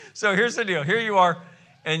So here's the deal. Here you are,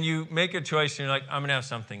 and you make a choice, and you're like, I'm going to have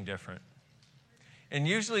something different. And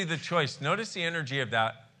usually the choice, notice the energy of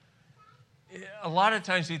that. A lot of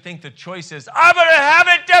times we think the choice is, I'm going to have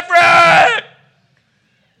it different.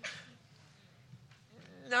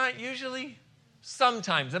 Not usually.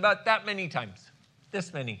 Sometimes, about that many times.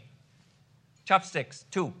 This many. Chopsticks,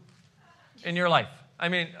 2 in your life. I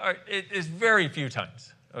mean, it is very few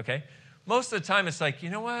times, okay? Most of the time it's like, you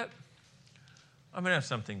know what? I'm going to have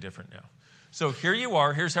something different now. So here you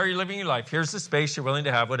are. Here's how you're living your life. Here's the space you're willing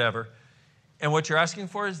to have, whatever. And what you're asking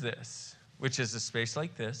for is this, which is a space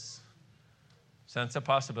like this. Sense of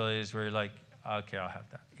possibilities where you're like, okay, I'll have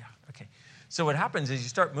that. Yeah, okay. So what happens is you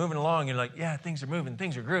start moving along. And you're like, yeah, things are moving,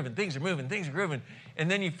 things are grooving, things are moving, things are grooving.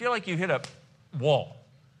 And then you feel like you hit a wall.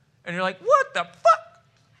 And you're like, what the fuck?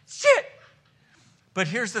 Shit. But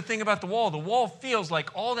here's the thing about the wall. The wall feels like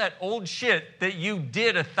all that old shit that you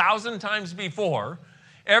did 1,000 times before.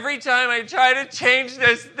 Every time I try to change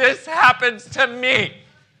this, this happens to me.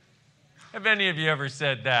 Have any of you ever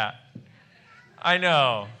said that? I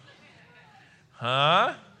know.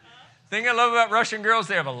 Huh? Thing I love about Russian girls,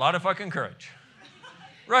 they have a lot of fucking courage.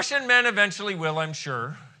 Russian men eventually will, I'm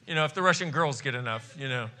sure. You know, if the Russian girls get enough, you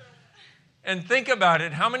know. And think about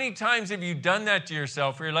it. How many times have you done that to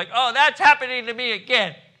yourself where you're like, oh, that's happening to me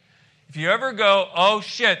again? If you ever go, oh,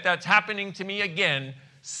 shit, that's happening to me again,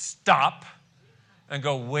 stop and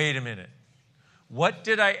go, wait a minute. What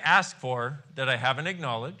did I ask for that I haven't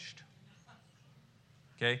acknowledged?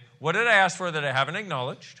 Okay, what did I ask for that I haven't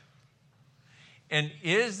acknowledged? And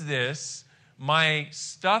is this my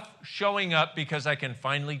stuff showing up because I can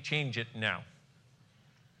finally change it now?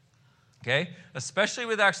 Okay, especially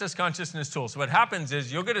with Access Consciousness tools. What happens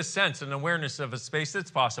is you'll get a sense and awareness of a space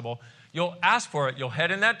that's possible. You'll ask for it. You'll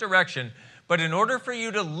head in that direction. But in order for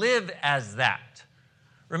you to live as that,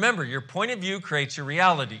 remember, your point of view creates your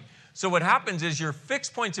reality. So what happens is your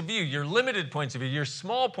fixed points of view, your limited points of view, your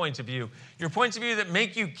small points of view, your points of view that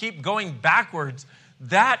make you keep going backwards,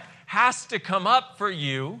 that has to come up for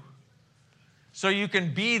you so you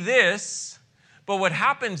can be this. But what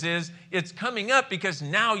happens is it's coming up because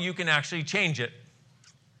now you can actually change it.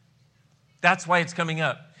 That's why it's coming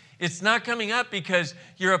up. It's not coming up because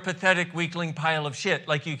you're a pathetic weakling pile of shit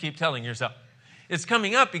like you keep telling yourself. It's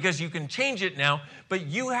coming up because you can change it now, but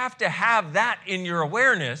you have to have that in your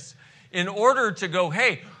awareness in order to go,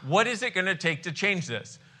 hey, what is it going to take to change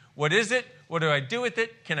this? What is it? What do I do with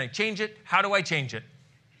it? Can I change it? How do I change it?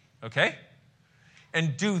 Okay?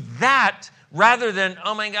 And do that rather than,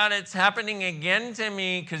 oh my God, it's happening again to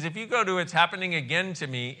me. Because if you go to it's happening again to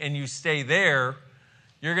me and you stay there,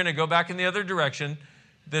 you're going to go back in the other direction.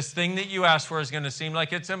 This thing that you asked for is going to seem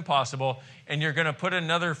like it's impossible. And you're going to put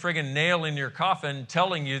another friggin' nail in your coffin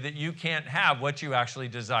telling you that you can't have what you actually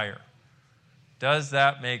desire. Does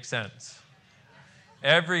that make sense?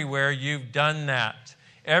 Everywhere you've done that.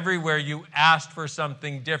 Everywhere you asked for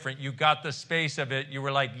something different. You got the space of it. You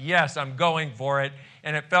were like, yes, I'm going for it.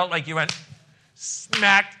 And it felt like you went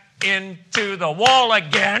smack into the wall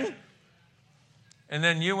again. And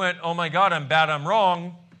then you went, oh my God, I'm bad, I'm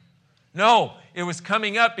wrong. No, it was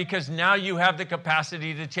coming up because now you have the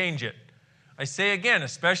capacity to change it. I say again,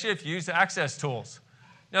 especially if you use access tools.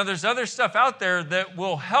 Now, there's other stuff out there that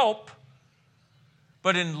will help,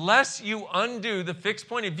 but unless you undo the fixed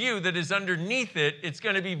point of view that is underneath it, it's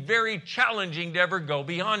going to be very challenging to ever go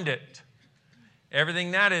beyond it. Everything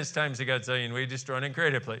that is times a godzillion. We destroy and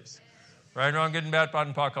create it, please. Right, wrong, good and bad, pot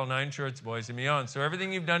and pock, all 9 shorts, boys and beyond. So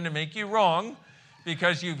everything you've done to make you wrong,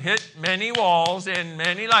 because you've hit many walls in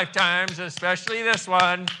many lifetimes, especially this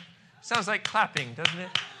one. Sounds like clapping, doesn't it?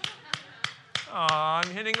 Oh, I'm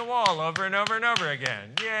hitting a wall over and over and over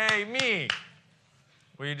again. Yay, me.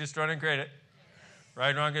 Will you destroy and create it?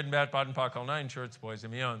 Right, wrong, good and bad, pot and pock, all 9 shorts, boys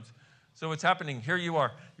and beyonds. So what's happening? Here you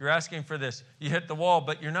are. You're asking for this. You hit the wall,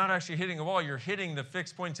 but you're not actually hitting a wall. You're hitting the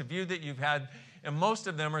fixed points of view that you've had, and most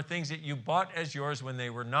of them are things that you bought as yours when they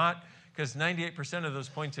were not, because 98% of those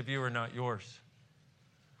points of view are not yours.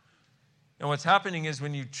 And what's happening is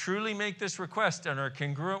when you truly make this request and are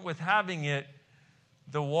congruent with having it,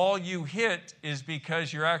 the wall you hit is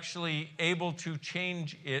because you're actually able to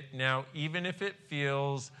change it now, even if it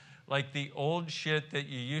feels like the old shit that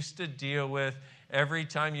you used to deal with every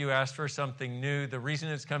time you ask for something new. The reason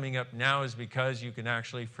it's coming up now is because you can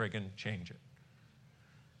actually friggin' change it.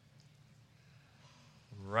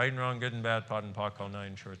 Right and wrong, good and bad, pot and pock, all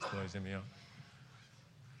 9 shorts, boys and beyond.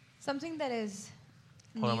 Something that is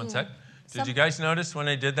Hold on new. one sec. Did you guys notice when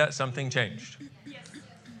I did that, something changed? Yes.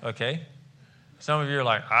 Okay. Some of you are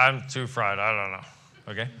like, I'm too fried. I don't know.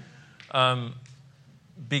 Okay.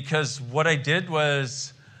 Because what I did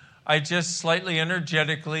was I just slightly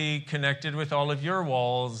energetically connected with all of your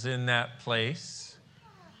walls in that place.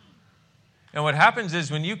 And what happens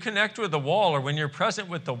is when you connect with the wall, or when you're present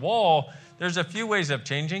with the wall, there's a few ways of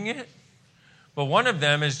changing it. But one of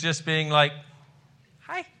them is just being like,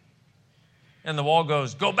 hi. And the wall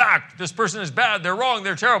goes, go back. This person is bad. They're wrong.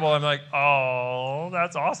 They're terrible. I'm like, oh,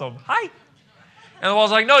 that's awesome. Hi. And the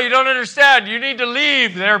wall's like, no, you don't understand. You need to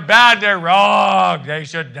leave. They're bad. They're wrong. They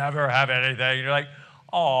should never have anything. And you're like,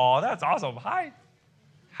 oh, that's awesome. Hi.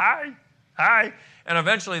 Hi. Hi. And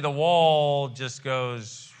eventually the wall just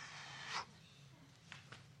goes.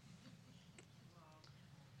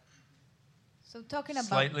 So talking about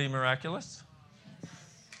Slightly miraculous.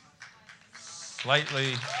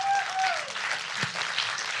 Slightly.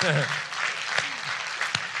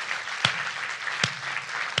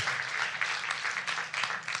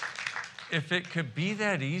 If it could be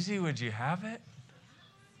that easy, would you have it?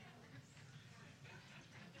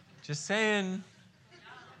 Just saying.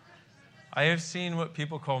 I have seen what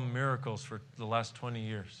people call miracles for the last 20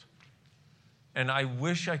 years. And I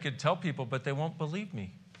wish I could tell people, but they won't believe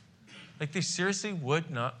me. Like, they seriously would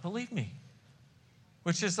not believe me.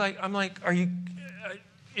 Which is like, I'm like, are you,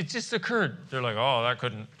 it just occurred. They're like, oh, that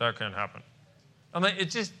can't happen. I'm like, it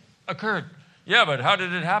just occurred. Yeah, but how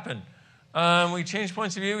did it happen? We changed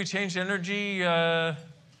points of view, we changed energy,